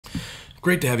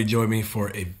Great to have you join me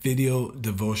for a video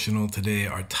devotional today.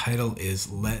 Our title is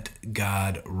Let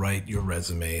God Write Your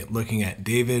Resume, looking at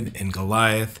David and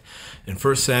Goliath. In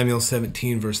 1 Samuel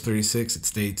 17, verse 36, it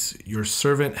states, "Your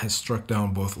servant has struck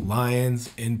down both lions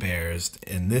and bears,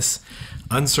 and this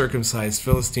uncircumcised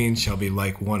Philistine shall be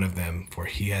like one of them, for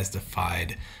he has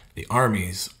defied the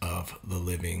armies of the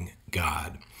living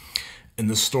God." In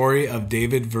the story of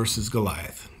David versus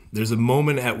Goliath, there's a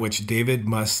moment at which David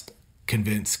must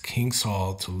convince King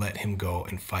Saul to let him go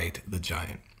and fight the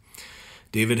giant.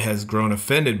 David has grown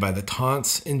offended by the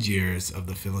taunts and jeers of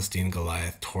the Philistine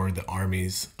Goliath toward the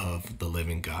armies of the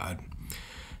living God.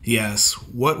 He asks,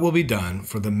 what will be done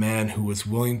for the man who was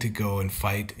willing to go and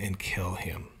fight and kill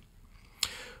him?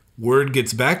 Word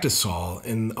gets back to Saul,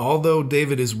 and although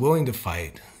David is willing to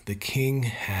fight, the king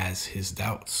has his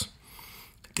doubts.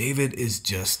 David is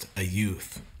just a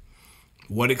youth.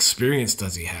 What experience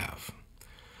does he have?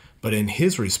 But in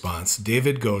his response,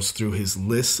 David goes through his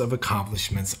list of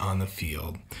accomplishments on the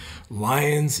field.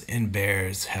 Lions and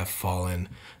bears have fallen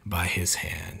by his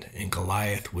hand, and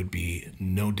Goliath would be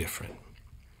no different.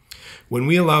 When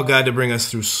we allow God to bring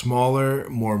us through smaller,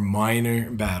 more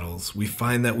minor battles, we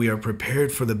find that we are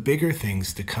prepared for the bigger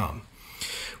things to come.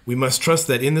 We must trust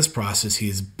that in this process, He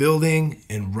is building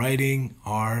and writing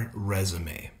our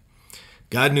resume.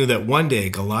 God knew that one day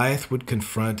Goliath would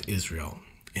confront Israel,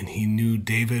 and He knew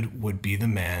David would be the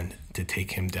man to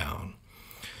take him down.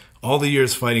 All the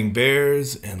years fighting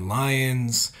bears and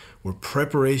lions were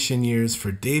preparation years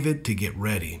for David to get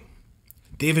ready.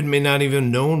 David may not even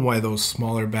have known why those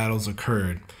smaller battles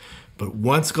occurred, but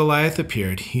once Goliath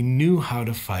appeared, he knew how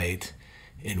to fight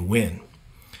and win.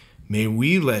 May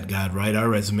we let God write our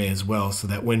resume as well, so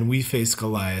that when we face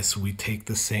Goliath, we take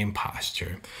the same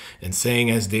posture and saying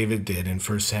as David did in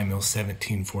 1 Samuel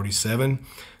 17:47,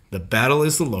 "The battle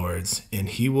is the Lord's, and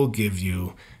He will give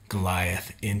you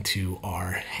Goliath into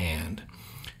our hand."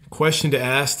 Question to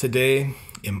ask today,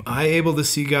 am I able to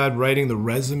see God writing the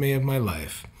resume of my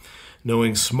life,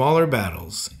 knowing smaller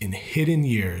battles in hidden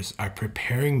years are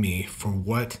preparing me for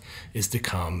what is to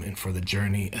come and for the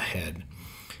journey ahead?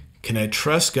 Can I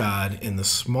trust God in the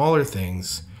smaller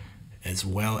things as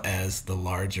well as the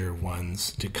larger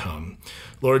ones to come?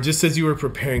 Lord, just as you were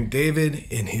preparing David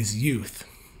in his youth,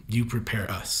 you prepare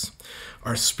us.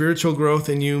 Our spiritual growth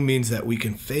in you means that we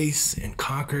can face and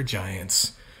conquer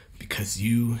giants because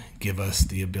you give us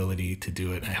the ability to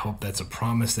do it. I hope that's a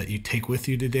promise that you take with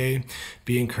you today.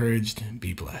 Be encouraged,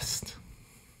 be blessed.